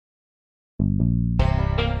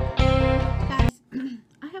Guys,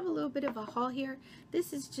 I have a little bit of a haul here.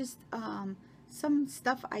 This is just some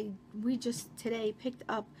stuff we just today picked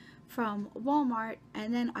up from Walmart,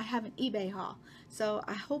 and then I have an eBay haul. So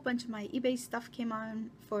a whole bunch of my eBay stuff came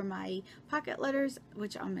on for my pocket letters,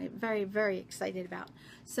 which I'm very, very excited about.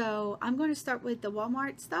 So I'm going to start with the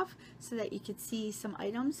Walmart stuff so that you could see some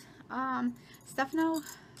items. Stefano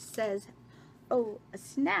says, oh, a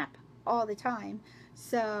snap all the time.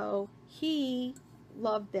 So he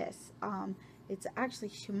loved this. It's actually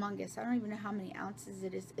humongous. I don't even know how many ounces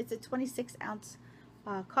it is. It's a 26-ounce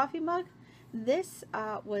coffee mug. This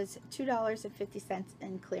was $2.50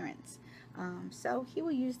 in clearance. So he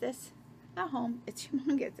will use this at home. It's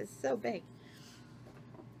humongous. It's so big.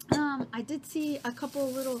 I did see a couple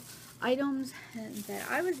of little items that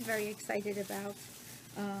I was very excited about.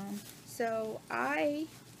 So I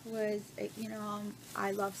was,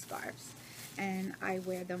 I love scarves, and I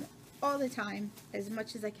wear them all the time as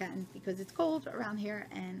much as I can because it's cold around here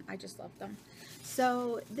and I just love them.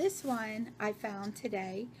 So this one I found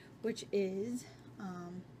today, which is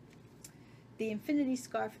the infinity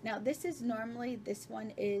scarf. Now this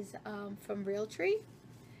one is from Realtree,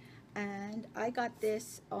 and I got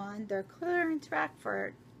this on their clearance rack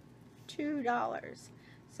for $2.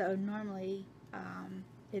 So normally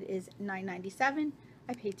it is $9.97.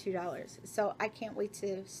 I paid $2. So I can't wait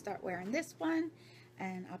to start wearing this one,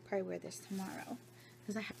 and I'll probably wear this tomorrow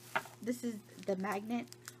because this is the magnet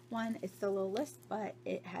one. It's the little list, but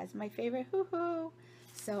it has my favorite hoo-hoo,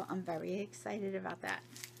 so I'm very excited about that.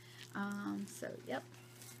 So yep,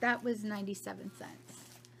 that was 97 cents.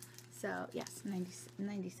 So yes,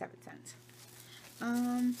 97 cents.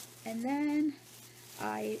 And then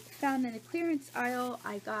I found in a clearance aisle,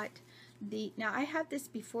 I got now I have this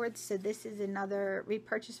before, so this is another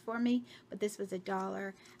repurchase for me, but this was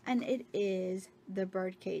 $1, and it is the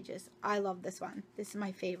bird cages. I love this one. This is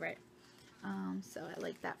my favorite. So I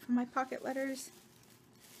like that for my pocket letters.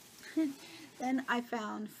 Then I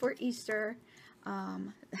found for Easter,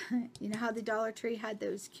 you know how the Dollar Tree had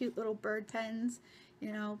those cute little bird pens,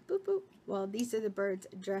 boop boop. Well, these are the birds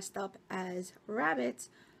dressed up as rabbits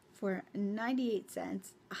for 98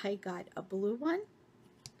 cents. I got a blue one,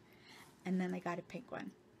 and then I got a pink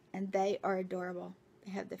one, and they are adorable.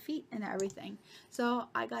 They have the feet and everything. So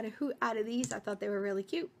I got a hoot out of these. I thought they were really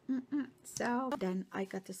cute. So then I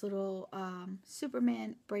got this little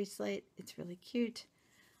Superman bracelet. It's really cute.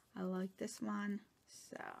 I like this one.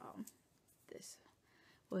 So this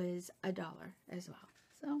was $1 as well.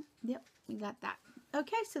 So yep, we got that.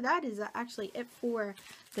 Okay, so that is actually it for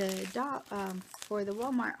the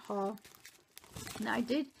Walmart haul. Now I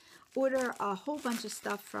did order a whole bunch of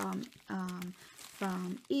stuff from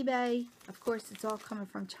eBay. Of course, it's all coming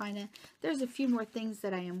from China. There's a few more things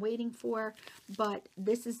that I am waiting for, but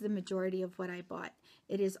this is the majority of what I bought.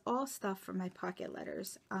 It is all stuff for my pocket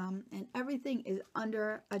letters, and everything is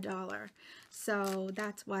under $1. So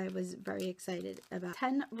that's why I was very excited about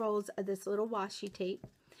 10 rolls of this little washi tape.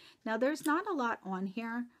 Now there's not a lot on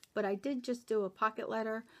here, but I did just do a pocket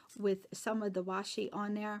letter with some of the washi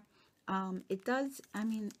on there. It does,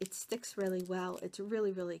 it sticks really well. It's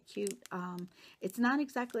really, really cute. It's not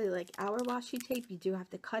exactly like our washi tape. You do have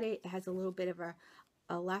to cut it. It has a little bit of a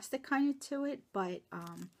elastic kind of to it, but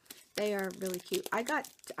they are really cute. I got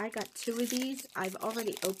 2 of these. I've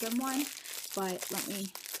already opened one, but let me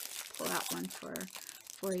pull out one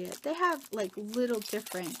for you. They have like little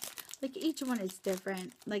different, like each one is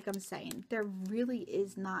different. Like I'm saying, there really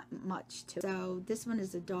is not much to it. So this one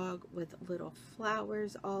is a dog with little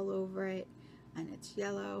flowers all over it, and it's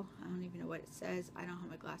yellow. I don't even know what it says. I don't have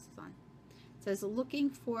my glasses on. It says looking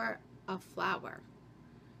for a flower.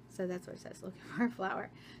 So that's what it says, looking for a flower.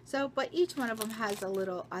 So, but each one of them has a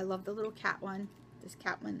little, I love the little cat one. This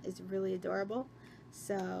cat one is really adorable.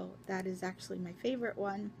 So that is actually my favorite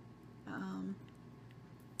one.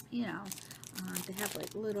 They have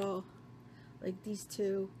like little, like these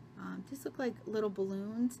two, these look like little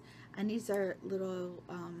balloons, and these are little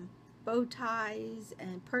bow ties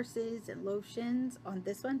and purses and lotions on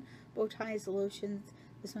this one. Bow ties, lotions.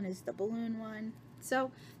 This one is the balloon one.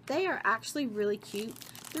 So they are actually really cute.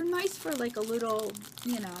 They're nice for like a little,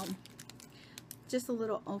 just a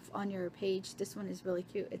little oomph on your page. This one is really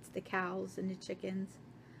cute. It's the cows and the chickens.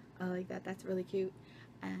 I like that. That's really cute.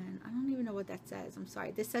 And I don't even know what that says. I'm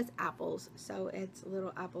sorry. This says apples. So it's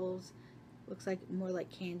little apples. Looks like more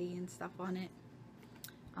like candy and stuff on it.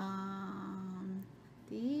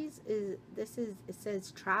 It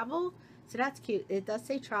says travel. So that's cute. It does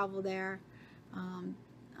say travel there. I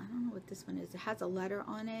don't know what this one is. It has a letter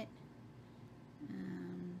on it.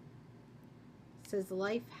 It says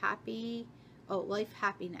life happiness.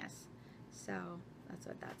 So that's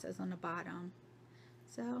what that says on the bottom.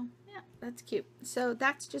 So yeah, that's cute. So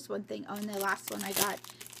that's just one thing. Oh, and the last one I got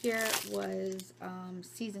here was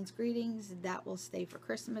Season's Greetings. That will stay for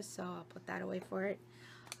Christmas, so I'll put that away for it.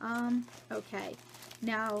 Okay,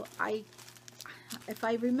 now if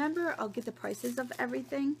I remember, I'll get the prices of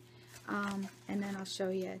everything, and then I'll show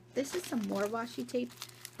you. This is some more washi tape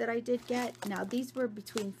that I did get. Now these were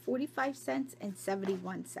between 45 cents and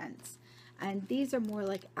 71 cents, and these are more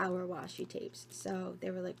like our washi tapes, so they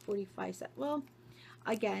were like 45 cents. Well,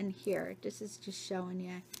 again, here, this is just showing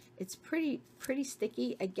you, it's pretty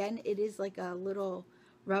sticky. Again, it is like a little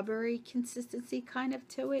rubbery consistency kind of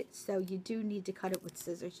to it, so you do need to cut it with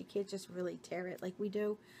scissors. You can't just really tear it like we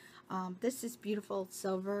do. This is beautiful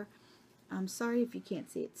silver. I'm sorry if you can't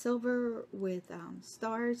see it. Silver with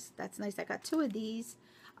stars. That's nice. I got 2 of these.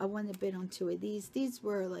 I won the bid on 2 of these. These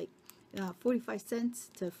were like 45 cents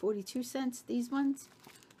to 42 cents, these ones.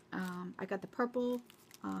 I got the purple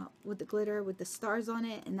with the glitter with the stars on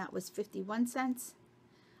it, and that was 51 cents.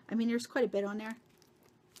 I mean, there's quite a bit on there.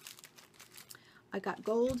 I got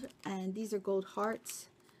gold, and these are gold hearts.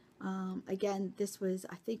 Again, this was,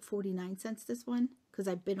 I think, 49 cents, this one, because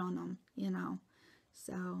I bid on them, you know.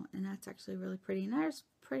 So, and that's actually really pretty. And there's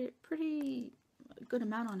pretty good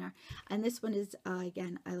amount on there. And this one is,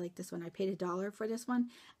 again, I like this one. I paid $1 for this one,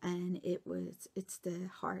 and it's the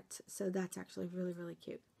heart. So that's actually really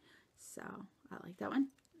cute. So I like that one.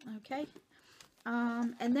 Okay.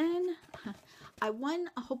 And then I won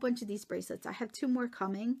a whole bunch of these bracelets. I have 2 more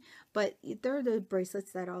coming, but they're the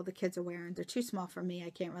bracelets that all the kids are wearing. They're too small for me. I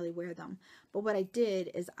can't really wear them. But what I did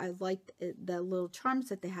is I liked the little charms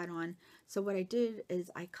that they had on. So what I did is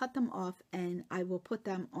I cut them off, and I will put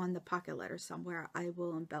them on the pocket letter somewhere. I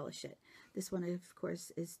will embellish it. This one, of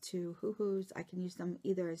course, is 2 hoo-hoos. I can use them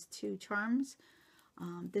either as 2 charms.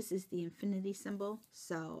 This is the infinity symbol.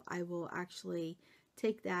 So I will actually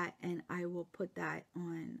take that and I will put that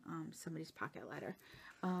on somebody's pocket letter.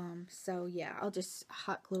 So yeah, I'll just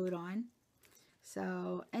hot glue it on.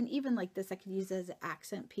 So, and even like this, I could use as an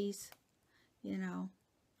accent piece, you know,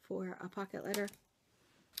 for a pocket letter.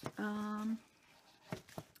 And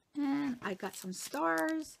I got some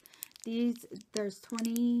stars. There's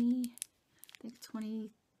 20, I think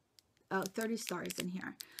 30 stars in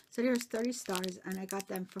here. So there's 30 stars, and I got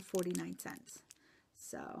them for 49 cents.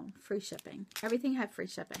 So free shipping. Everything had free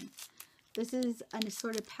shipping. This is an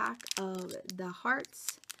assorted pack of the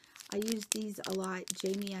hearts. I use these a lot.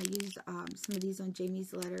 Jamie, I used some of these on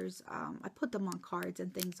Jamie's letters. I put them on cards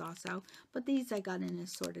and things also. But these I got in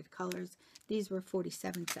assorted colors. These were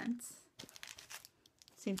 47 cents.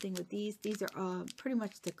 Same thing with these. These are pretty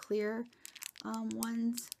much the clear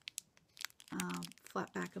ones.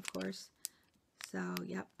 Flat back, of course. So,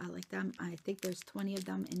 yep, I like them. I think there's 20 of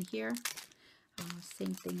them in here.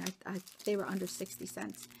 Same thing. They were under 60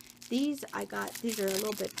 cents. These I got. These are a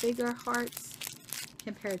little bit bigger hearts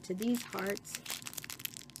compared to these hearts.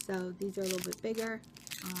 So these are a little bit bigger,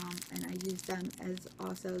 and I use them as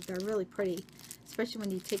also. They're really pretty, especially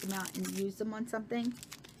when you take them out and use them on something.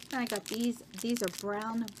 And I got these. These are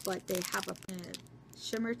brown, but they have a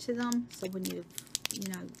shimmer to them. So when you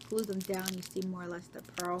glue them down, you see more or less the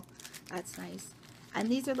pearl. That's nice. And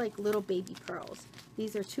these are like little baby pearls.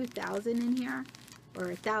 These are 2,000 in here, or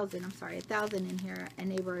 1,000. I'm sorry, 1,000 in here, and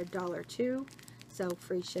they were $1 so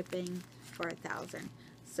free shipping for 1,000.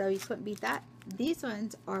 So you couldn't beat that. These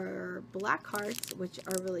ones are black hearts, which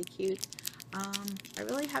are really cute. I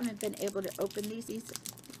really haven't been able to open these.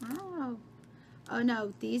 Oh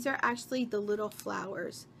no, these are actually the little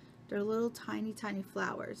flowers. They're little tiny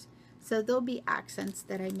flowers. So they'll be accents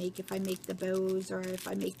that I make if I make the bows, or if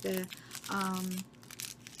I make the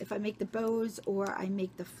bows, or I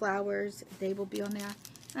make the flowers, they will be on there.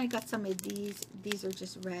 And I got some of these. These are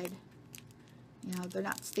just red. You know, they're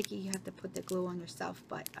not sticky. You have to put the glue on yourself,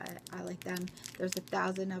 but I like them. There's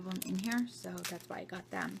 1,000 of them in here, so that's why I got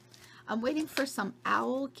them. I'm waiting for some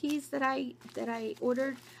owl keys that I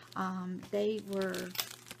ordered. They were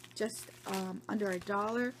just under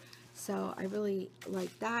 $1. So I really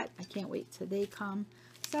like that. I can't wait till they come.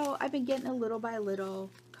 So I've been getting a little by little,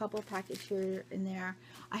 couple packets here and there.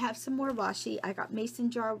 I have some more washi. I got mason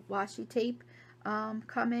jar washi tape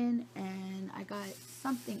coming, and I got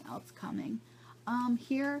something else coming.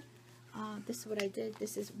 Here, this is what I did.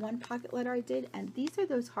 This is one pocket letter I did, and these are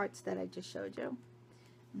those hearts that I just showed you.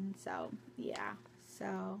 And so yeah.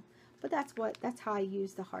 So, but that's how I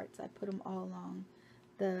use the hearts. I put them all along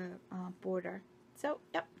the border. So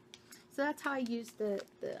yep. So that's how I use the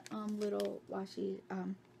little washi,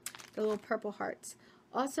 the little purple hearts.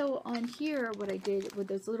 Also on here, what I did with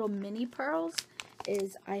those little mini pearls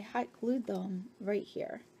is I hot glued them right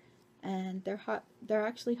here. and they're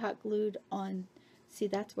actually hot glued on. See,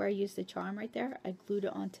 that's where I used the charm right there. I glued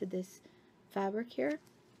it onto this fabric here,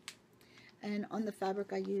 and on the fabric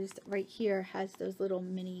I used right here has those little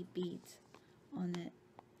mini beads on it.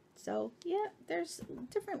 So yeah, there's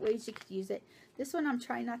different ways you could use it. This one I'm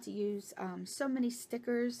trying not to use so many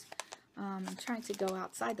stickers. I'm trying to go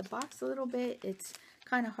outside the box a little bit. It's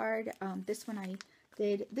kind of hard. This one I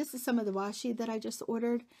did. This is some of the washi that I just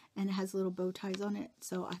ordered, and it has little bow ties on it.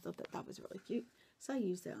 So I thought that was really cute. So I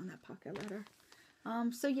used it on that pocket letter.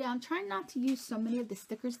 So yeah, I'm trying not to use so many of the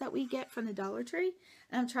stickers that we get from the Dollar Tree,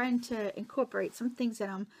 and I'm trying to incorporate some things that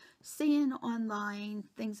I'm seeing online,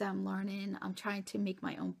 things that I'm learning. I'm trying to make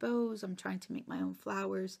my own bows. I'm trying to make my own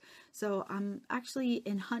flowers. So I'm actually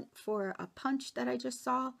in hunt for a punch that I just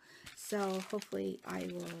saw. So hopefully I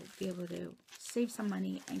will be able to save some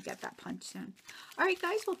money and get that punch soon. Alright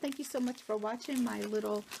guys, well thank you so much for watching my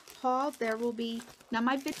little haul. There will be now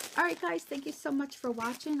my video. Alright guys, thank you so much for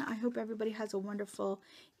watching. I hope everybody has a wonderful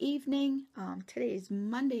evening. Today is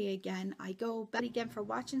Monday again. I go back again for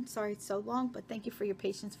watching. Sorry it's so long, but thank you for your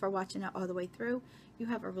patience for watching it all the way through. You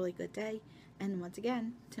have a really good day. And once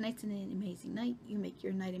again, tonight's an amazing night. You make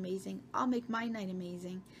your night amazing. I'll make my night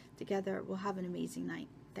amazing. Together we'll have an amazing night.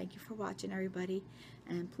 Thank you for watching, everybody.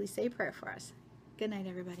 And please say a prayer for us. Good night,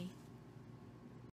 everybody.